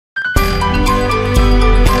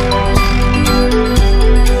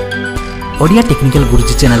Odia technical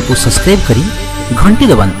गुरुजी channel को subscribe करी घंटी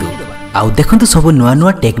दबांतु आउ देखंतु सब नुआ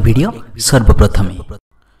नुआ टेक वीडियो सर्वप्रथम।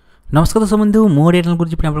 नमस्कार दर्शक बंधु, मो ओडिया टेक्निकल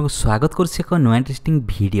गुरुजी आपको स्वागत करछि एक नुआ इंटरेस्टिंग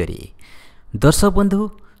वीडियो रे। दर्शक बंधु,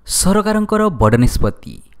 सरकारंकर बड़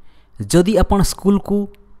निष्पत्ति जदि आपण स्कूल को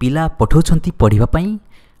पिला पठाउछंती पढ़िबा पई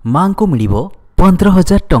मां को मिलिबो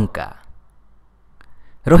 15,000 टंका।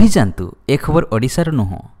 रही जानतु ए खबर ओडिसा रो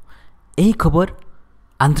नुह, एही खबर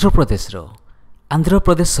आंध्र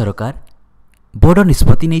प्रदेश सरकार बड़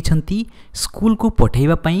निष्पत्ति नहीं स्कूल को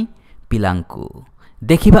पठाइबा पई पिलांकु।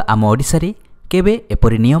 देखिबा आम ओडिसा रे केबे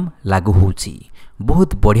एपरि नियम लागू होउची।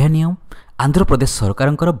 बहुत बढ़िया नियम आंध्र प्रदेश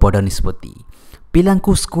सरकारंकर बड़ निष्पत्ति।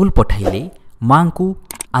 पिलांकु स्कूल पठाइले मां को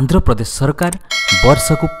आंध्र प्रदेश सरकार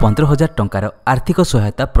वर्ष को 15,000 टंकार आर्थिक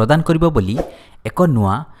सहायता प्रदान करिबो बोली एक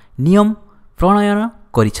नुआ नियम प्रणयन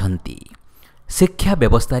करिसंती। शिक्षा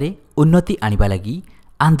व्यवस्था रे उन्नति आनिबा लागि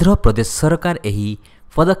आंध्र प्रदेश सरकार एही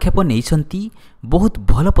पदक्षेप नेइछंती। बहुत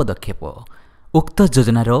भल पदक्षेप। उक्त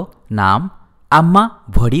योजनार नाम आम्मा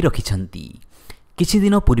भड़ी रखिछंती। किछि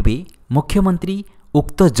दिन पूर्वे मुख्यमंत्री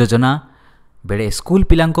उक्त योजना बेले स्कूल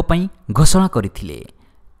पिलांको पई घोषणा करिथिले।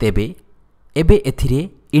 तेबे एबे एथिरे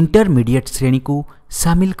इंटरमीडिएट श्रेणी को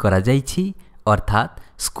शामिल करा जाइछि। अर्थात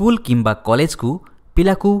स्कूल किंबा कॉलेज को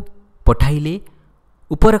पिला को पठाइले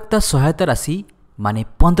उपरोक्त सहायता राशि माने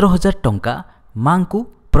 15,000 टंका मां को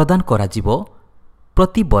प्रदान करा जिवो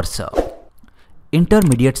प्रति वर्ष।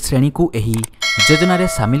 इंटरमीडिएट श्रेणी को एही योजना रे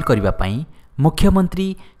शामिल करिबा पई मुख्यमंत्री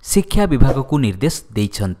शिक्षा विभाग को निर्देश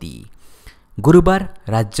देइछंती। गुरुवार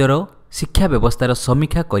राज्यर शिक्षा व्यवस्थार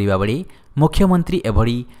समीक्षा करिबा बेले मुख्यमंत्री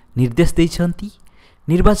एभली निर्देश देइछंती।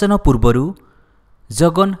 निर्वाचन पूर्वरु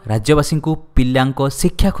जगन राज्यवासी को पिल्लांको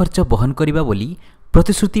शिक्षा खर्च बहन करिबा बोली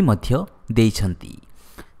प्रतिश्रुति मध्य देइछंती।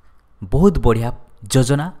 बहुत बढ़िया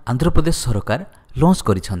योजना आंध्र प्रदेश सरकार लॉन्च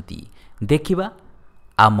करिछंती। देखिबा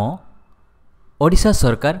आम ओडिशा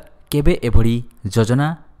सरकार केबे एभली योजना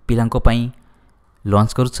पिलांको पई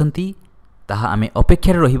लॉन्च करुछंती ताहा आमे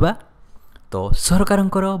अपेक्षा रहिबा। तो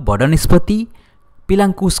सरकारंकर बड़ निष्पत्ति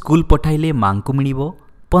पिलांको स्कूल पठाइले मां को मिलिबो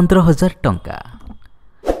 15,000 टंका।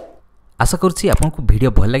 आशा करुछि आपनको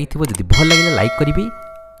वीडियो भल लागिथिबो। जदि भल लागिला लाइक करिवे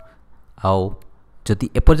आउ जदि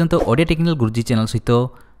एपर्यंत ओडिया टेक्निकल गुरुजी चैनल सहित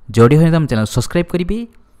जोड़ी होय त चैनल सब्सक्राइब करिवे।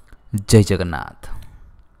 जय जगन्नाथ।